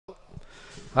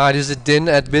Hi, this is Din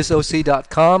at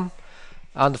bizoc.com.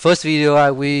 On the first video,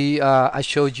 I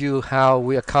showed you how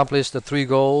we accomplished the three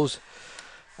goals.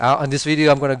 On this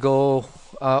video, I'm going to go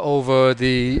over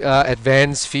the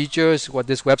advanced features, what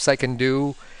this website can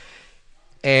do,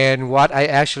 and what I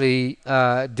actually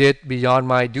did beyond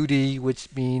my duty, which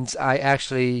means I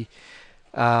actually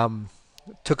um,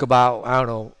 took about, I don't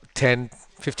know, 10,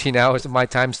 15 hours of my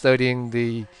time studying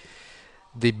the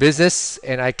business,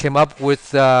 and I came up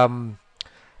with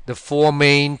the four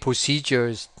main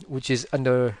procedures, which is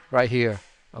under right here.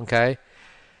 Okay.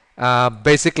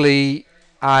 Basically,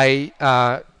 I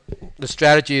the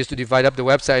strategy is to divide up the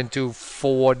website into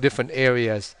four different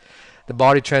areas: the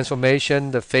body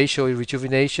transformation, the facial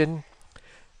rejuvenation,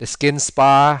 the skin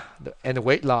spa, and the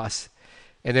weight loss.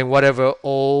 And then whatever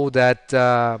all that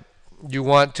you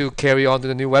want to carry on to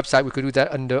the new website, we could do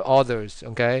that under others.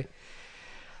 Okay.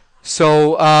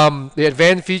 So the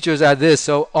advanced features are this.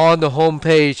 So on the home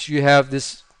page, you have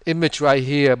this image right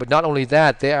here. But not only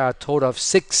that, there are a total of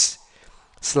 6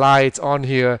 slides on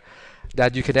here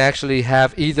that you can actually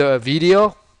have either a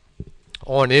video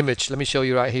or an image. Let me show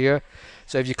you right here.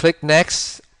 So if you click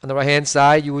next on the right hand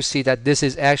side, you will see that this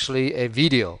is actually a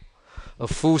video, a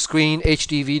full screen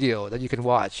HD video that you can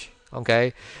watch.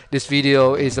 Okay, this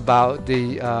video is about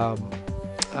the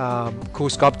cool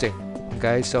sculpting.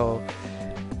 Okay, so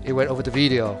it went over the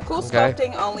video. Cool Okay,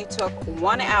 sculpting only took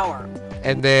 1 hour.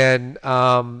 and then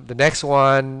the next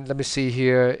one, let me see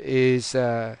here, is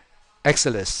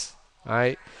Excelus. All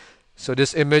right. So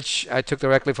this image I took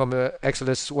directly from the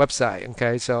Excelus website.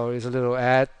 Okay, so there's a little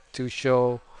ad to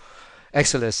show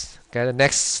Excelus. Okay, the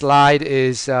next slide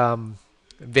is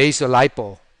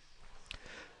vasolipo.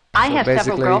 I So have several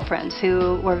basically, girlfriends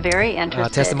who were very interested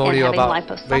in testimonial having about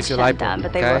liposuction done, vasolipo.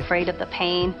 but they were Okay, afraid of the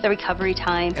pain, the recovery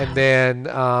time. and then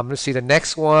let's see, the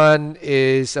next one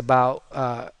is about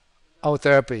our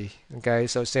therapy. Okay,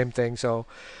 so same thing. So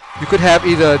you could have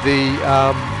either the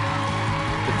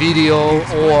video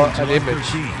or an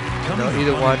image. You know,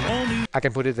 either one. I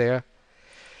can put it there.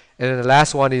 And then the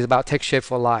last one is about Tech Shape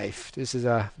for Life. This is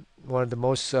one of the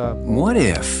most What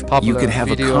if you popular could have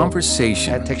a video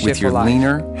conversation at Tech Shape with for your Life.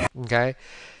 leaner? Okay,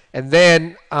 and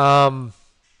then of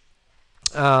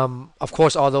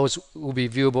course all those will be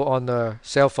viewable on the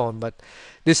cell phone. But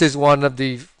this is one of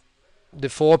the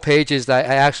 4 pages that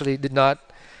I actually did not.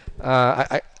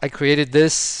 I created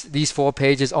these 4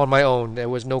 pages on my own. There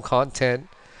was no content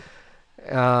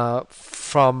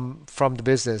from the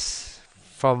business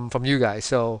from you guys.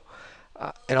 So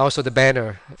and also the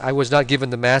banner. I was not given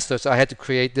the master, so I had to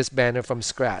create this banner from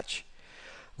scratch.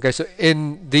 Okay, so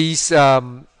in these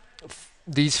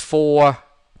 4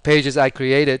 pages I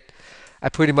created, I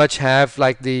pretty much have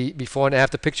like the before and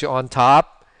after picture on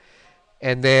top,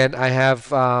 and then I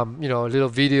have a little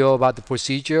video about the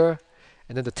procedure,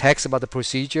 and then the text about the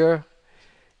procedure,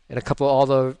 and a couple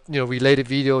other related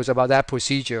videos about that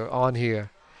procedure on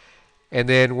here. And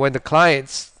then when the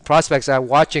clients, prospects are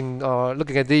watching or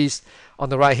looking at these on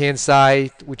the right hand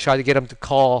side, we try to get them to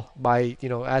call by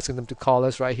asking them to call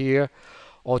us right here,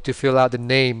 or to fill out the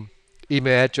name,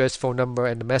 email address, phone number,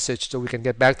 and the message so we can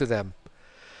get back to them.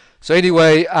 So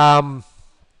anyway,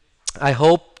 I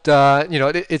hope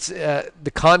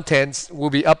the contents will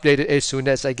be updated as soon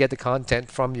as I get the content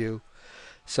from you.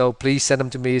 So please send them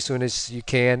to me as soon as you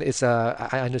can.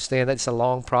 I understand that it's a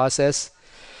long process.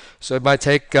 So it might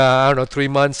take, I don't know, 3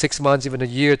 months, 6 months, even a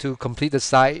year to complete the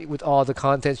site with all the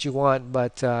contents you want.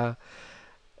 But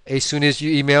as soon as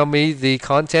you email me the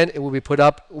content, it will be put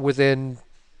up within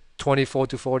 24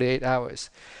 to 48 hours.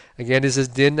 Again, this is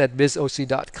Din at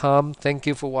bizoc.com. Thank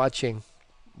you for watching.